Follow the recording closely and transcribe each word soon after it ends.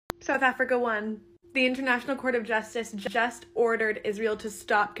South Africa won. The International Court of Justice just ordered Israel to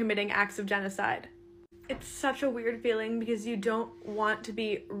stop committing acts of genocide. It's such a weird feeling because you don't want to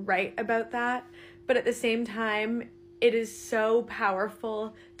be right about that, but at the same time, it is so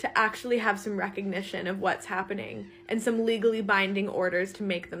powerful to actually have some recognition of what's happening and some legally binding orders to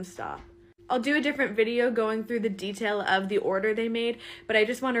make them stop. I'll do a different video going through the detail of the order they made, but I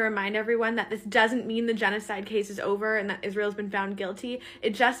just want to remind everyone that this doesn't mean the genocide case is over and that Israel's been found guilty.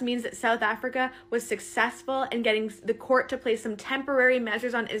 It just means that South Africa was successful in getting the court to place some temporary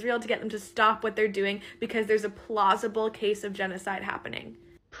measures on Israel to get them to stop what they're doing because there's a plausible case of genocide happening.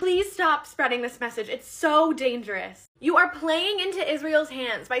 Please stop spreading this message. It's so dangerous. You are playing into Israel's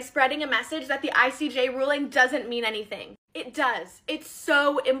hands by spreading a message that the ICJ ruling doesn't mean anything. It does. It's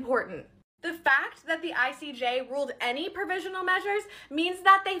so important. The fact that the ICJ ruled any provisional measures means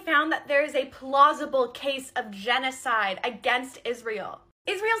that they found that there is a plausible case of genocide against Israel.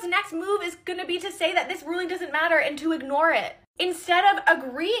 Israel's next move is going to be to say that this ruling doesn't matter and to ignore it. Instead of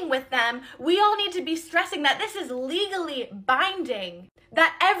agreeing with them, we all need to be stressing that this is legally binding,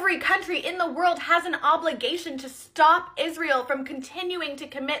 that every country in the world has an obligation to stop Israel from continuing to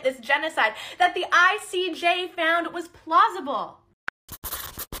commit this genocide that the ICJ found was plausible.